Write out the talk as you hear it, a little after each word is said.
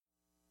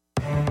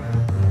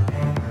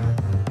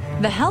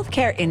The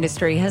healthcare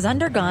industry has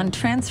undergone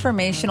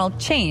transformational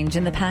change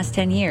in the past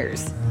 10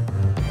 years,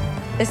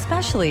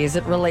 especially as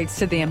it relates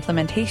to the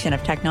implementation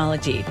of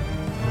technology.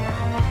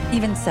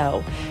 Even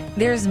so,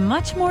 there's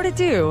much more to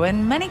do,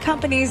 and many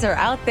companies are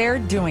out there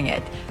doing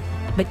it,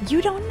 but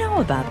you don't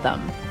know about them.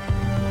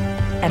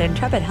 At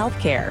Intrepid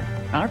Healthcare,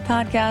 our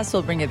podcast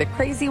will bring you the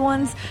crazy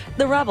ones,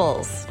 the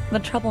rebels, the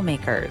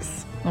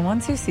troublemakers, the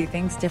ones who see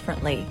things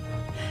differently.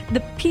 The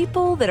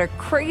people that are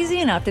crazy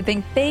enough to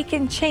think they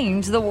can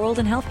change the world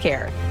in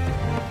healthcare.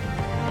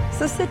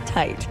 So sit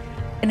tight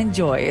and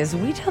enjoy as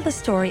we tell the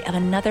story of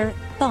another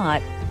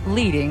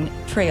thought-leading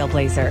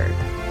trailblazer.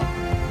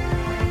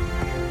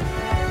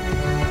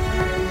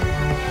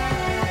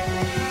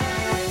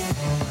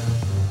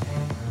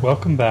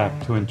 Welcome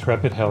back to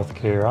Intrepid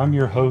Healthcare. I'm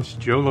your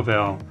host, Joe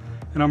Lavelle,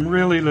 and I'm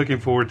really looking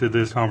forward to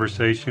this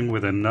conversation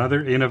with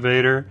another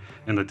innovator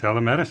in the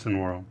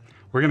telemedicine world.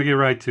 We're going to get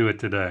right to it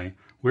today.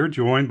 We're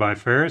joined by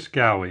Faris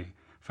Gawi,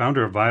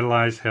 founder of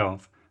Vitalize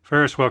Health.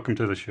 Faris, welcome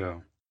to the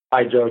show.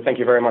 Hi, Joe. Thank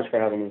you very much for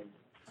having me.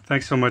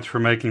 Thanks so much for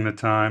making the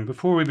time.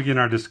 Before we begin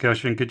our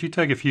discussion, could you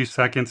take a few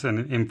seconds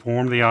and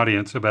inform the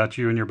audience about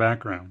you and your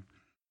background?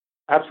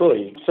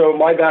 Absolutely. So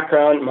my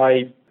background,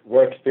 my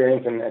work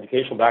experience and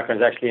educational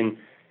background is actually in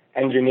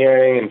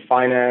engineering and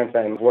finance,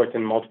 and worked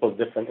in multiple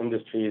different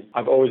industries.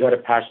 I've always had a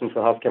passion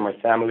for healthcare. My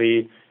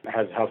family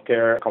has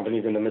healthcare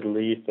companies in the Middle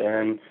East,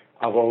 and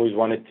I've always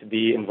wanted to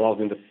be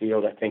involved in the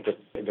field. I think it's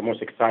the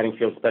most exciting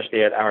field,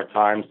 especially at our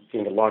times,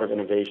 seeing a lot of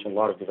innovation, a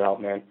lot of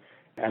development,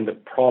 and the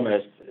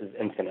promise is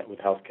infinite with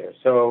healthcare.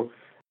 So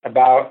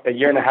about a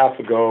year and a half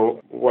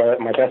ago,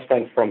 my best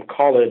friend from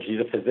college, he's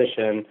a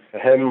physician,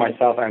 him,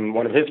 myself, and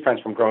one of his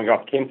friends from growing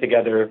up came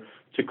together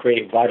to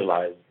create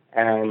Vitalize.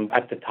 And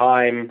at the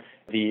time,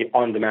 the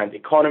on-demand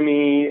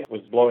economy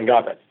was blowing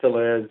up. It still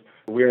is.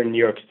 We're in New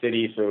York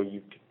City, so you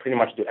can pretty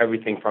much do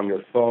everything from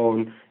your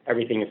phone.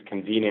 Everything is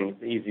convenient,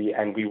 it's easy,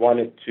 and we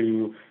wanted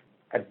to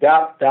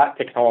adapt that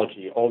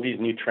technology, all these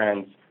new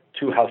trends,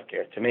 to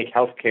healthcare, to make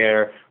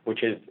healthcare,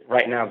 which is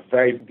right now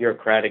very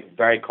bureaucratic,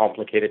 very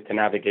complicated to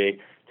navigate,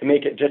 to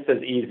make it just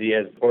as easy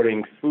as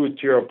ordering food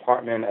to your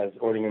apartment, as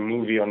ordering a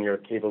movie on your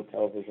cable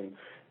television,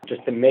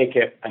 just to make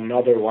it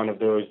another one of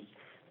those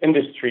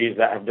industries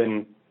that have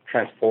been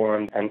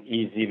transformed and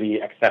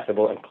easily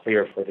accessible and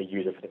clear for the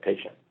user, for the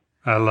patient.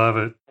 I love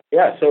it.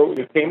 Yeah, so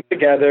we came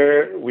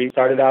together, we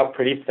started out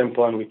pretty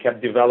simple, and we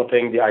kept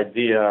developing the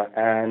idea,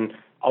 and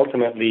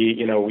ultimately,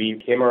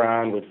 we came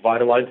around with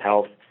Vitalize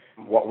Health.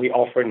 What we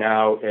offer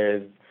now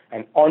is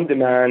an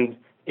on-demand,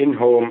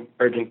 in-home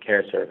urgent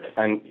care service,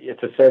 and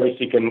it's a service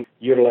you can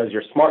utilize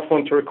your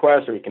smartphone to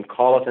request, or you can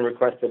call us and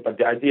request it, but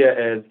the idea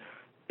is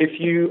if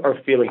you are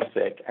feeling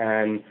sick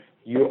and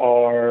you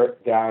are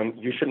down,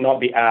 you should not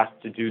be asked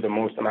to do the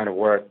most amount of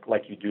work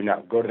like you do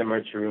now. Go to the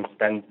emergency room,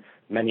 spend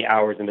many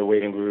hours in the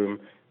waiting room,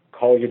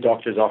 call your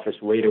doctor's office,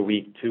 wait a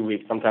week, 2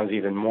 weeks, sometimes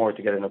even more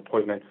to get an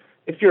appointment.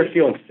 If you're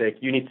feeling sick,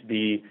 you need to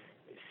be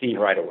seen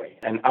right away.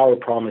 And our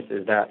promise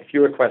is that if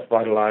you request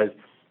Vitalize,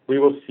 we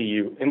will see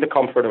you in the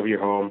comfort of your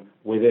home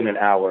within an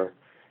hour.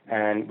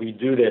 And we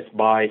do this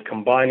by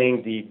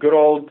combining the good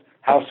old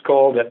house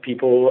call that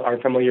people are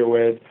familiar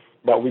with,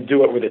 but we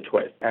do it with a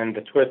twist. And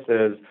the twist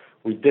is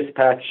we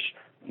dispatch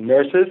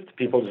nurses to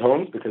people's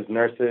homes, because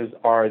nurses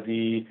are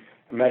the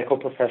medical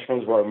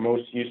professionals who are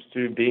most used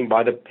to being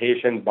by the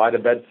patient, by the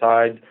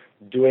bedside,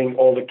 doing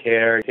all the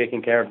care,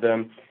 taking care of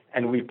them.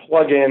 And we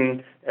plug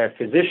in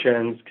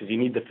physicians, because you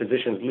need the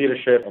physician's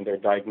leadership and their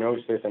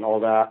diagnosis and all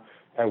that.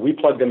 And we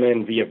plug them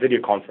in via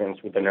video conference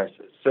with the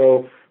nurses.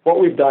 So what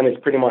we've done is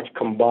pretty much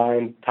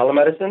combine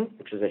telemedicine,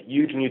 which is a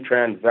huge new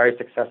trend, very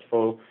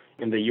successful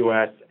in the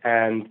U.S.,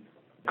 and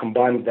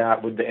combine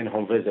that with the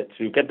in-home visit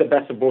to get the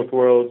best of both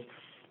worlds,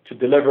 to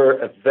deliver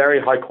a very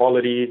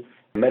high-quality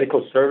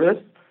medical service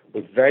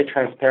with very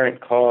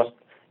transparent cost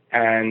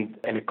and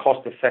in a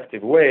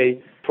cost-effective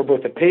way for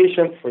both the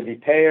patient, for the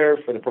payer,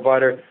 for the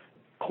provider.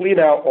 Clean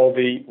out all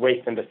the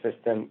waste in the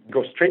system,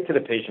 go straight to the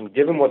patient,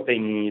 give them what they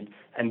need,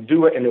 and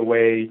do it in a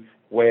way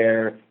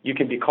where you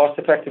can be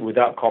cost-effective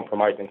without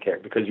compromising care,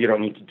 because you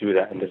don't need to do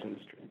that in this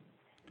industry.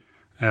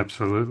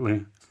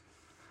 Absolutely.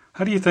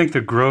 How do you think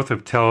the growth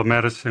of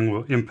telemedicine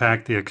will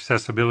impact the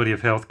accessibility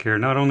of healthcare,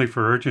 not only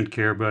for urgent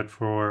care, but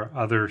for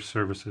other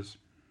services?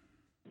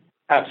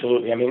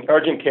 Absolutely. I mean,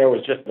 urgent care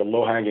was just the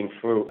low-hanging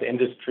fruit. The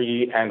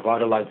industry and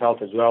Vitalize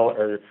Health as well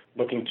are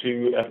looking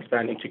to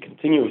expand into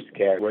continuous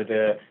care, where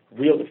the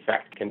real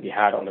effect can be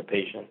had on the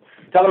patient.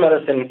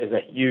 Telemedicine is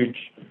a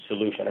huge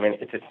solution. I mean,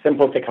 it's a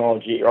simple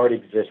technology. It already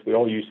exists. We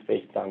all use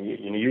FaceTime.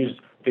 You use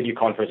video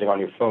conferencing on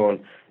your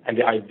phone. And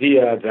the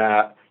idea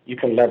that you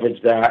can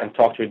leverage that and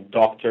talk to a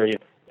doctor,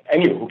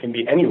 anyone who can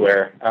be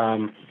anywhere,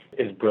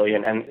 is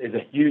brilliant and is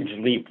a huge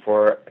leap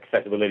for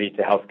accessibility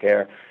to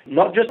healthcare,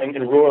 not just in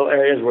rural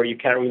areas where you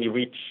can't really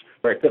reach,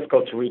 where it's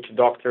difficult to reach a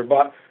doctor,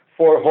 but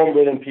for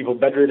home-ridden people,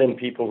 bedridden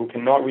people who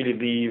cannot really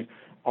leave,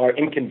 are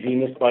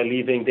inconvenienced by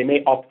leaving. They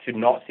may opt to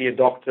not see a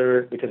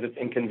doctor because it's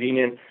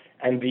inconvenient.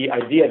 And the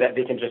idea that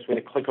they can just, with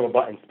a click of a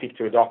button, speak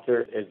to a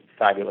doctor is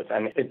fabulous.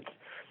 And it's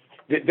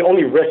The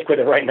only risk with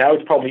it right now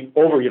is probably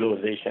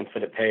overutilization for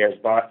the payers.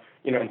 But,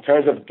 in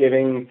terms of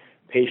giving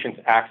patients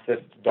access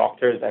to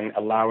doctors and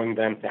allowing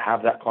them to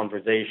have that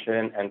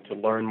conversation and to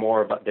learn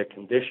more about their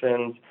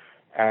conditions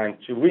and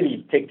to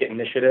really take the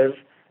initiative,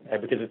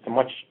 because it's a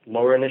much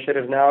lower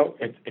initiative now,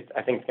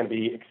 I think it's going to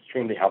be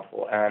extremely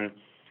helpful. And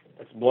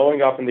it's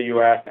blowing up in the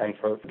U.S. and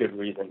for good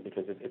reason,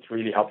 because it's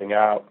really helping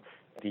out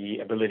the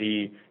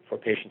ability for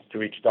patients to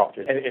reach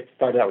doctors. And it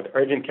started out with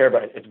urgent care,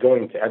 but it's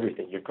going to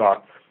everything. You've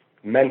got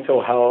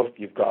mental health,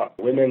 you've got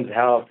women's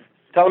health.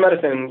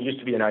 Telemedicine used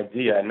to be an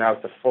idea, and now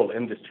it's a full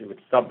industry with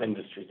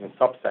sub-industries and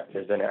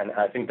subsectors, and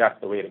I think that's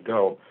the way to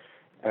go.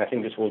 And I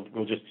think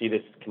we'll just see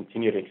this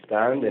continue to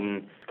expand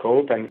in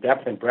scope and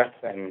depth and breadth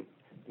and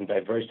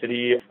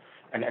diversity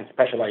and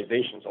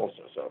specializations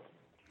also. So,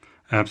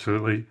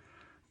 absolutely.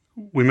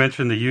 We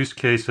mentioned the use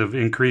case of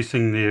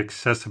increasing the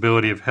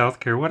accessibility of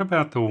healthcare. What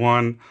about the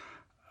one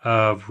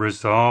of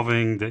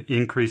resolving the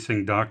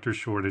increasing doctor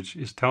shortage?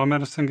 Is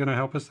telemedicine going to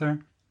help us there?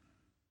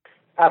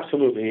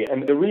 Absolutely.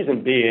 And the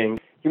reason being,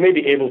 you may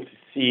be able to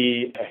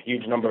see a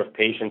huge number of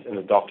patients in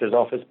the doctor's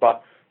office,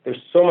 but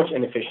there's so much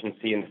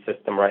inefficiency in the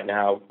system right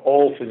now.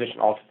 All physician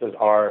offices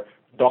are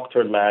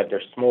doctor-led.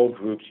 They're small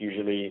groups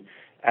usually.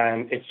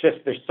 And it's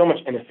just, there's so much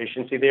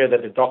inefficiency there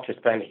that the doctors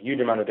spend a huge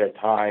amount of their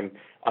time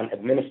on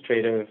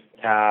administrative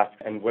tasks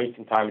and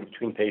wasting time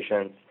between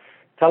patients.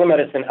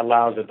 Telemedicine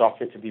allows the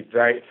doctor to be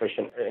very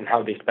efficient in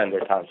how they spend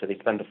their time. So they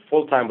spend the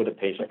full time with the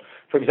patient.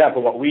 For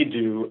example, what we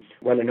do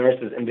when the nurse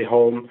is in the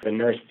home, the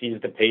nurse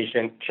sees the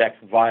patient, checks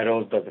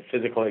vitals, does a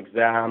physical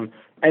exam,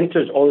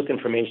 enters all this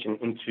information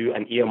into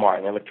an EMR,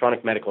 an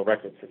electronic medical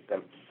record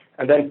system,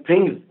 and then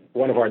pings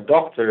one of our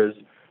doctors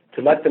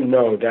to let them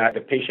know that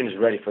the patient is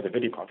ready for the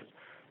video conference.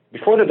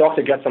 Before the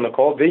doctor gets on the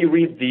call, they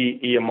read the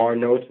EMR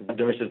notes, the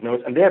nurse's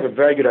notes, and they have a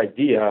very good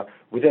idea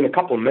within a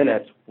couple of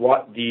minutes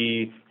what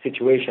the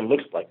situation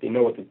looks like. They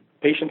know what the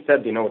patient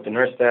said, they know what the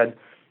nurse said,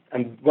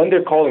 and when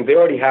they're calling, they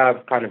already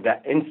have kind of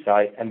that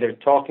insight, and they're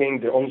talking,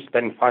 they're only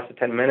spending 5 to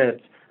 10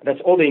 minutes, and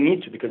that's all they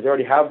need to, because they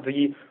already have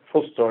the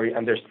full story,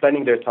 and they're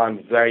spending their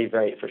time very,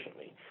 very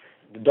efficiently.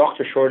 The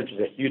doctor shortage is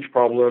a huge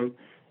problem.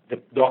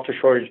 The doctor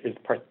shortage is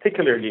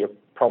particularly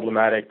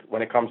problematic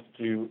when it comes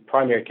to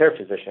primary care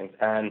physicians,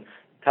 and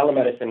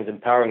telemedicine is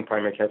empowering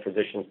primary care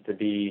physicians to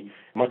be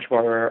much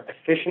more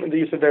efficient in the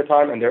use of their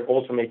time, and they're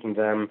also making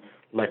them,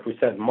 like we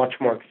said, much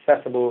more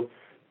accessible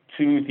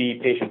to the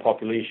patient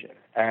population.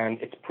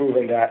 And it's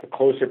proven that the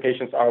closer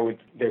patients are with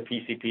their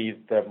PCPs,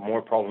 the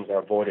more problems are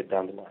avoided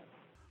down the line.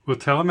 Will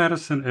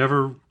telemedicine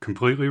ever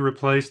completely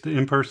replace the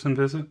in-person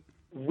visit?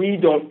 We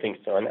don't think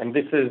so, and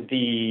this is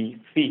the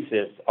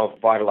thesis of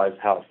Vitalize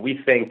Health. We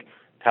think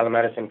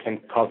telemedicine can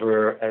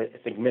cover a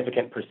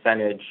significant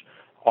percentage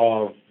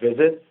of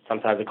visits,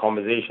 sometimes a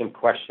conversation,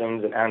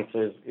 questions and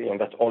answers,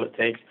 that's all it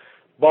takes.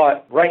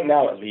 But right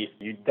now, at least,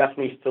 you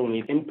definitely still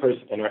need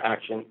in-person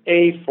interaction,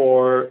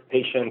 for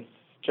patients'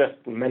 just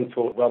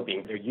mental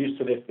well-being. They're used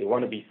to this. They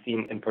want to be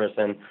seen in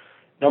person.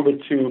 Number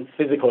 2,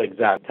 physical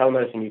exam.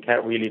 Telemedicine,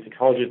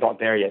 technology is not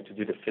there yet to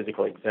do the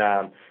physical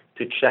exam,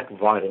 to check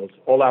vitals.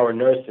 All our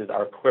nurses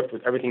are equipped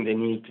with everything they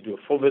need to do a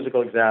full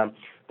physical exam,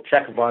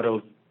 check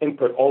vitals,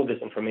 input all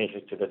this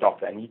information to the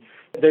doctor. And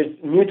there's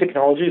new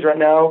technologies right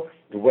now,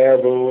 the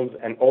wearables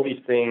and all these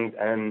things,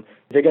 and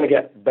they're going to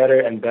get better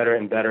and better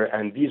and better.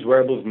 And these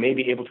wearables may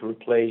be able to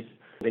replace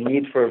the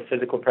need for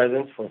physical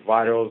presence, for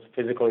vitals,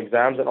 physical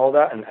exams and all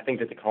that. And I think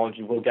the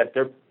technology will get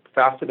there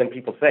faster than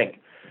people think.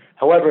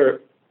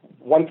 However,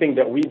 one thing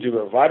that we do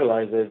at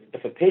Vitalize is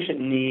if a patient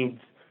needs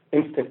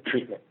instant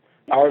treatment,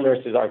 our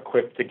nurses are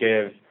equipped to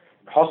give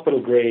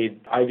hospital-grade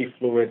IV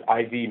fluid,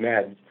 IV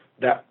meds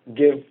that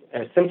give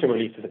symptom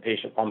relief to the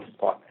patient on the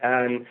spot.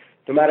 And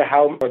no matter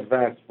how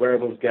advanced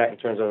wearables get in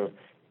terms of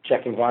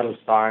checking vital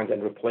signs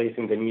and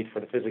replacing the need for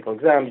the physical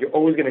exam, you're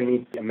always going to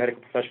need a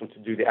medical professional to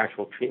do the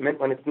actual treatment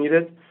when it's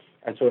needed.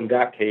 And so in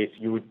that case,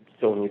 you would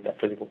still need that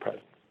physical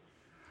presence.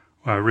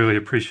 Well, I really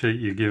appreciate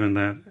you giving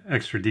that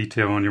extra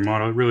detail on your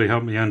model. It really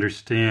helped me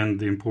understand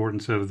the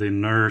importance of the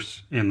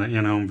nurse in the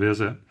in-home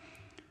visit.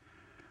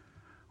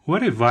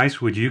 What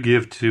advice would you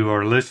give to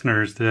our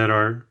listeners that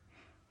are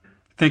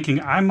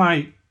thinking, I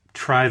might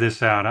try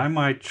this out, I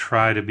might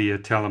try to be a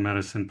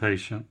telemedicine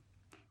patient?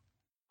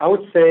 I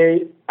would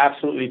say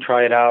absolutely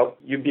try it out.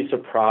 You'd be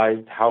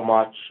surprised how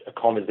much a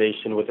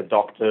conversation with a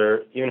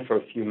doctor, even for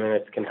a few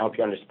minutes, can help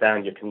you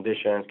understand your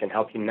conditions, can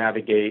help you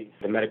navigate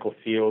the medical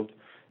field.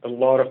 A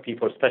lot of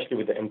people, especially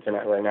with the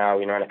internet right now,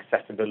 and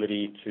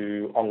accessibility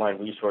to online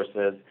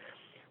resources,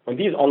 when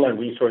these online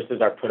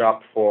resources are put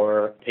up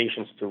for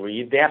patients to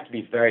read, they have to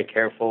be very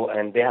careful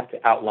and they have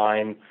to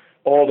outline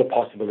all the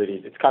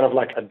possibilities. It's kind of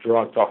like a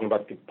drug talking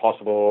about the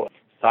possible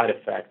side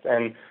effects.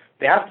 And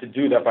they have to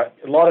do that, but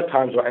a lot of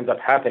times what ends up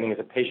happening is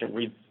a patient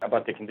reads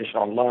about the condition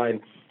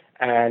online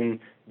and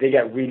they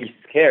get really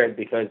scared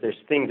because there's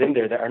things in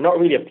there that are not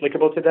really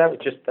applicable to them,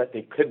 it's just that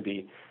they could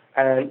be.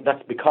 And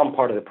that's become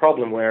part of the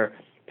problem where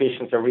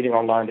patients are reading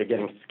online, they're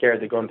getting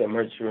scared, they go into the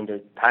emergency room, they're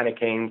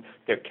panicking,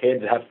 their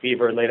kids have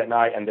fever late at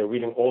night, and they're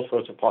reading all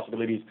sorts of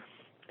possibilities.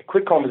 a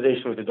quick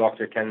conversation with the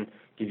doctor can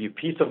give you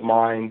peace of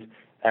mind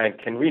and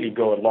can really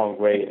go a long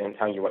way in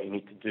telling you what you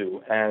need to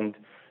do. And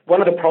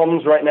one of the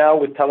problems right now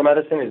with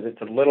telemedicine is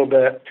it's a little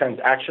bit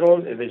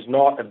transactional. There's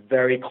not a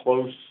very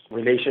close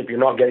relationship. You're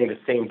not getting the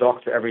same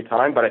doctor every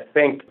time. But I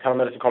think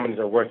telemedicine companies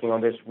are working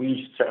on this.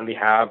 We certainly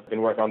have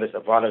been working on this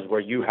at Vitalize, where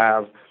you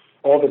have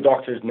all the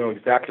doctors know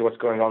exactly what's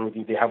going on with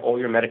you. They have all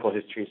your medical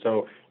history.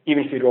 So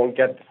even if you don't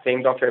get the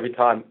same doctor every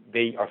time,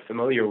 they are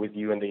familiar with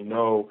you and they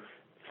know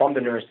from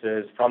the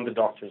nurses, from the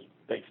doctors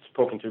that you've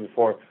spoken to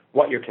before,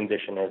 what your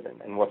condition is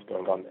and what's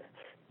going on there.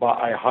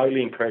 But I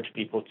highly encourage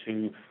people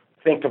to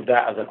think of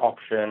that as an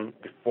option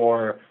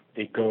before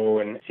they go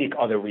and seek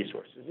other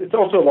resources. It's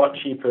also a lot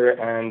cheaper,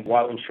 and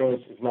while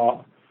insurance is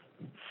not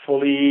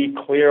fully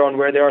clear on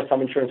where they are,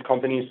 some insurance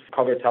companies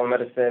cover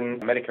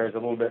telemedicine. Medicare is a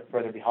little bit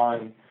further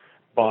behind,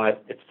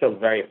 but it's still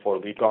very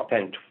affordable. You've got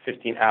 10 to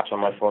 15 apps on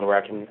my phone where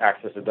I can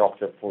access a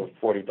doctor for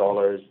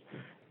 $40.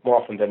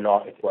 More often than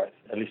not, it's worth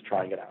at least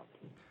trying it out.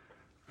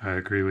 I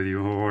agree with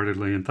you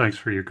wholeheartedly, and thanks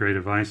for your great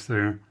advice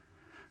there.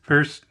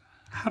 First,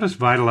 how does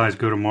Vitalize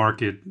go to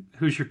market?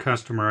 Who's your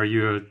customer? Are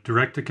you a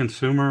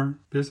direct-to-consumer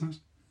business?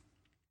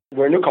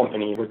 We're a new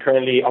company. We're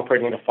currently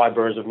operating in the 5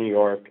 boroughs of New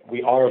York.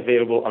 We are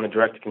available on a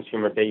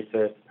direct-to-consumer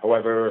basis.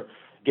 However,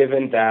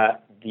 given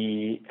that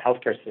the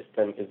healthcare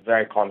system is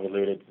very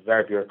convoluted, it's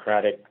very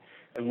bureaucratic,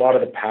 a lot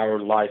of the power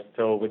lies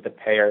still with the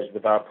payers,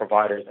 with our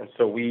providers. And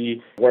so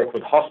we work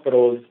with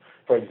hospitals,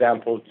 for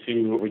example,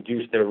 to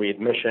reduce their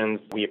readmissions.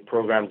 We have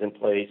programs in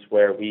place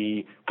where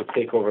we would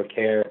take over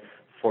care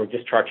for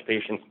discharged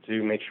patients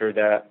to make sure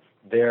that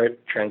their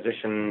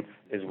transition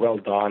is well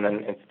done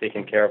and it's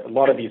taken care of. A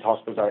lot of these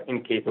hospitals are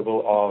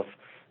incapable of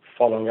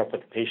following up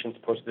with the patients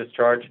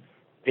post-discharge.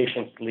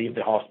 Patients leave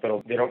the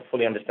hospital. They don't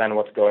fully understand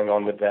what's going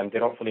on with them. They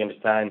don't fully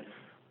understand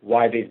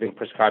why they've been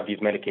prescribed these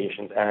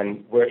medications.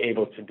 And we're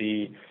able to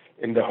be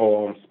in the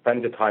home,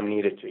 spend the time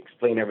needed to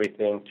explain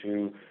everything,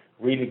 to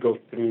really go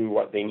through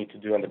what they need to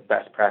do and the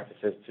best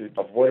practices to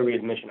avoid a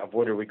readmission,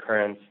 avoid a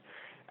recurrence.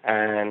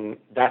 And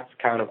that's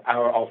kind of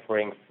our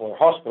offering for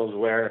hospitals,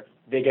 where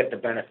they get the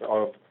benefit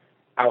of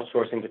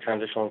outsourcing the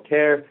transitional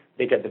care.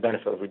 They get the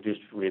benefit of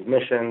reduced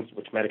readmissions,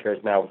 which Medicare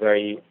is now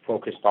very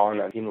focused on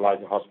and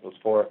penalizing hospitals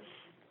for.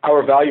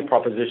 Our value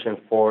proposition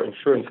for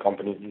insurance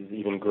companies is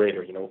even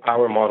greater.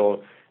 Our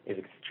model is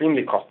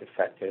extremely cost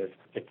effective.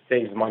 It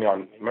saves money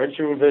on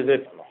emergency room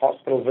visits, on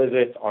hospital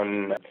visits,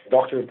 on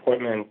doctor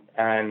appointments,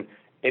 and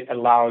it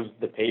allows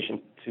the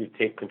patient to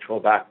take control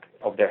back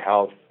of their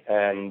health,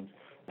 and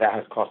that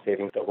has cost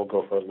savings that will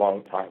go for a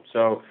long time.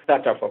 So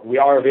that's our focus. We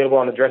are available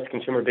on a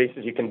direct-to-consumer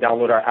basis. You can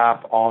download our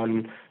app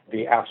on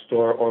the App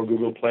Store or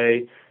Google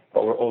Play,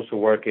 but we're also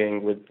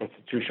working with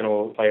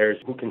institutional players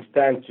who can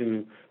stand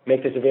to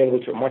make this available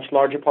to a much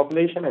larger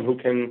population and who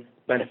can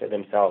benefit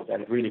themselves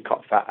and really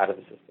cut fat out of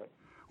the system.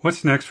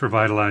 What's next for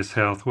Vitalize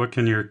Health? What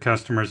can your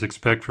customers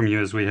expect from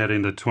you as we head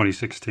into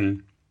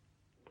 2016?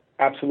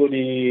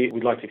 Absolutely.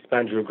 We'd like to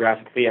expand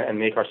geographically and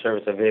make our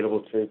service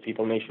available to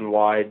people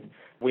nationwide.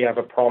 We have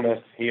a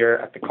promise here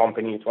at the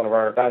company. It's one of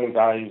our founding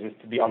values is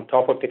to be on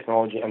top of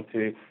technology and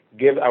to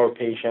give our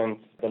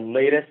patients the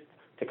latest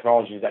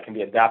technologies that can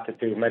be adapted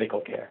to medical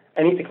care.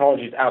 Any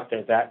technologies out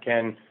there that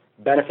can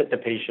benefit the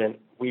patient,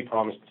 we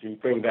promise to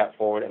bring that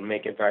forward and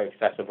make it very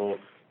accessible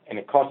in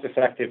a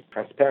cost-effective,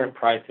 transparent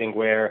pricing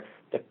where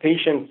the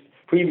patient's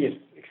previous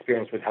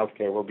experience with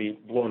healthcare will be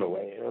blown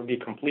away. It will be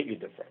completely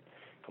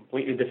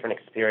different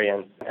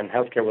experience, and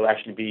healthcare will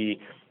actually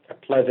be a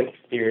pleasant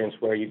experience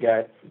where you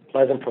get a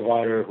pleasant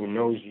provider who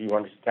knows you,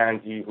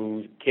 understands you,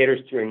 who caters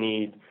to your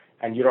needs,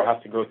 and you don't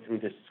have to go through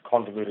this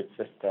convoluted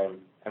system.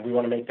 And we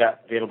want to make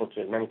that available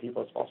to as many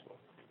people as possible.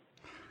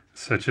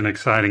 Such an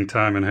exciting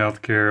time in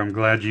healthcare. I'm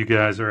glad you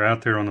guys are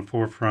out there on the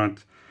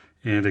forefront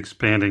and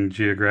expanding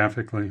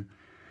geographically.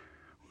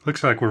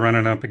 Looks like we're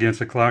running up against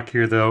the clock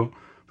here, though.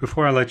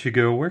 Before I let you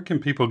go, where can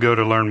people go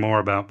to learn more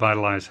about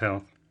Vitalize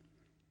Health?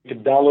 You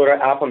can download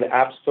our app on the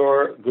App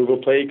Store, Google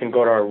Play. You can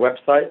go to our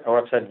website.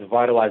 Our website is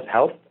Vitalize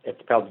Health. It's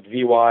spelled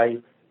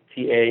Vytalize,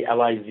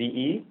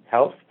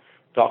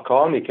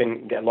 health.com. You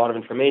can get a lot of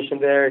information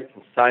there. You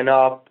can sign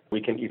up.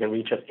 You can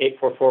reach us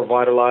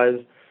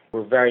 844-VITALIZE.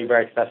 We're very,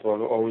 very accessible,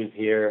 and we're always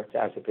here to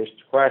answer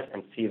patients' requests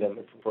and see them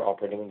if we're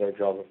operating in their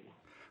geography.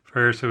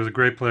 Faris, it was a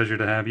great pleasure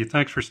to have you.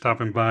 Thanks for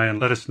stopping by and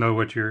let us know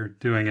what you're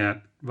doing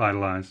at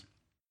Vitalize.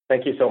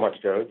 Thank you so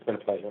much, Joe. It's been a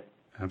pleasure.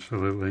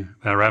 Absolutely.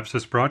 That wraps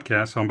this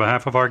broadcast. On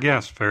behalf of our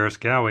guest, Faris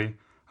Gawi,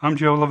 I'm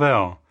Joe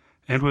Lavelle,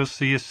 and we'll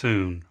see you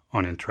soon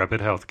on Intrepid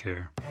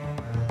Healthcare.